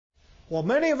While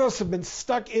many of us have been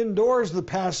stuck indoors the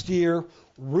past year,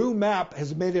 Rue Mapp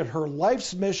has made it her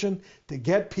life's mission to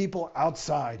get people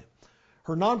outside.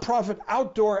 Her nonprofit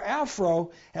Outdoor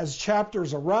Afro has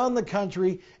chapters around the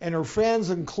country, and her fans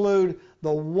include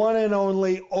the one and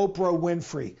only Oprah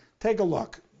Winfrey. Take a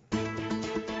look.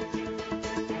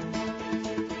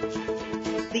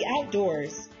 The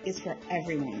outdoors is for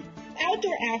everyone.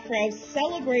 Outdoor Afro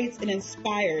celebrates and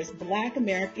inspires Black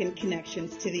American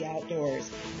connections to the outdoors.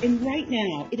 And right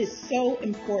now, it is so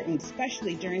important,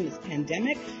 especially during this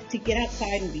pandemic, to get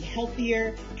outside and be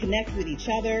healthier, connect with each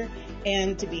other,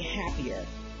 and to be happier.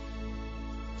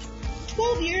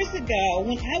 12 years ago,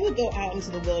 when I would go out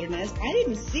into the wilderness, I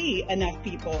didn't see enough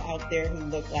people out there who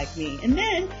looked like me. And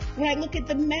then when I look at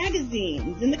the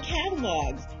magazines and the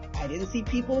catalogs, I didn't see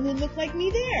people who looked like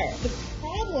me there. The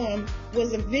problem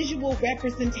was a visual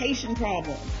representation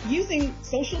problem. Using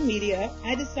social media,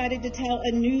 I decided to tell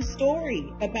a new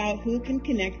story about who can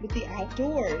connect with the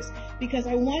outdoors because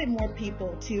I wanted more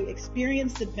people to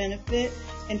experience the benefit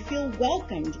and feel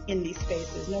welcomed in these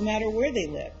spaces, no matter where they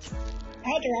lived.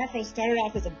 Outdoor Afro started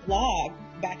off as a blog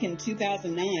back in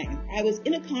 2009. I was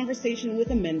in a conversation with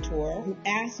a mentor who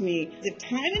asked me, if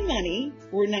time and money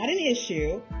were not an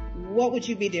issue, what would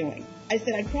you be doing? I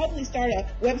said I'd probably start a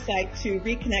website to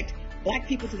reconnect Black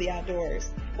people to the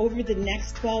outdoors. Over the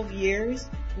next 12 years,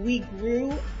 we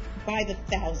grew by the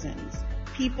thousands.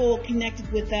 People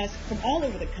connected with us from all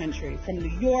over the country, from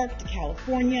New York to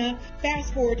California.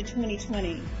 Fast forward to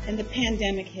 2020, and the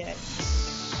pandemic hit.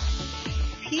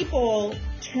 People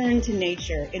turned to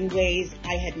nature in ways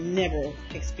I had never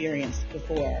experienced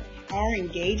before. Our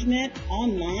engagement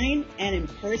online and in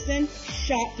person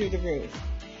shot through the roof.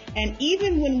 And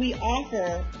even when we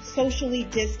offer socially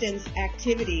distanced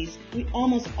activities, we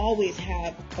almost always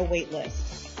have a wait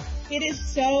list. It is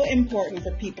so important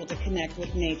for people to connect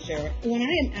with nature. When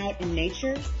I am out in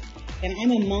nature and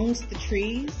I'm amongst the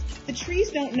trees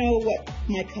don't know what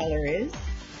my color is.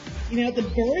 You know, the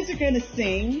birds are going to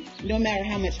sing no matter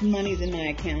how much money's in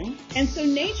my account. And so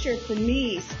nature for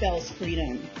me spells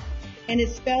freedom. And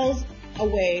it spells a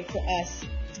way for us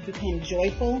to become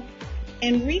joyful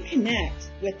and reconnect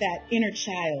with that inner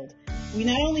child. We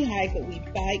not only hike, but we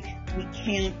bike, we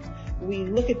camp, we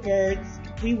look at birds,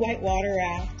 we whitewater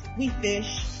raft, we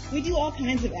fish. We do all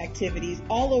kinds of activities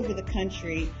all over the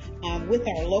country with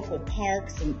our local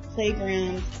parks and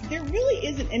playgrounds. There really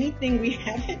isn't anything we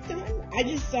haven't done. I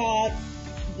just saw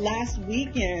last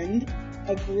weekend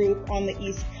a group on the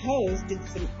East Coast did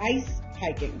some ice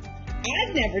hiking.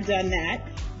 I've never done that,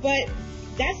 but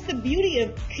that's the beauty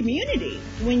of community.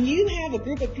 When you have a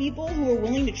group of people who are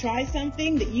willing to try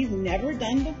something that you've never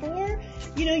done before,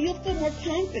 you know, you'll feel more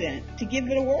confident to give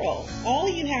it a whirl. All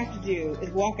you have to do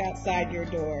is walk outside your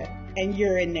door and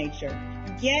you're in nature.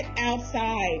 Get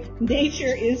outside.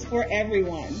 Nature is for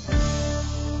everyone.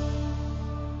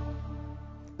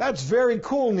 That's very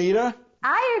cool, Nita.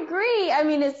 I agree. I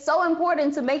mean, it's so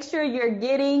important to make sure you're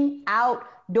getting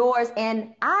outdoors.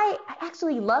 And I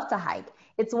actually love to hike.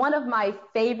 It's one of my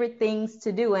favorite things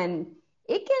to do, and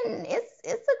it's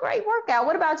a great workout.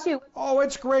 What about you? Oh,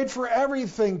 it's great for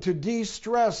everything, to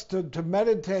de-stress, to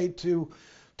meditate, to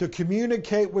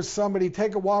communicate with somebody,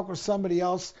 take a walk with somebody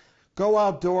else, go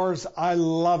outdoors. I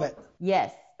love it.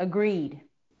 Yes, agreed.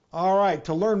 All right,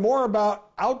 to learn more about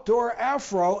Outdoor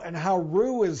Afro and how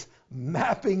Rue is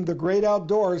mapping the great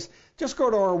outdoors, just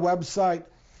go to our website,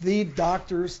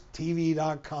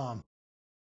 thedoctorstv.com.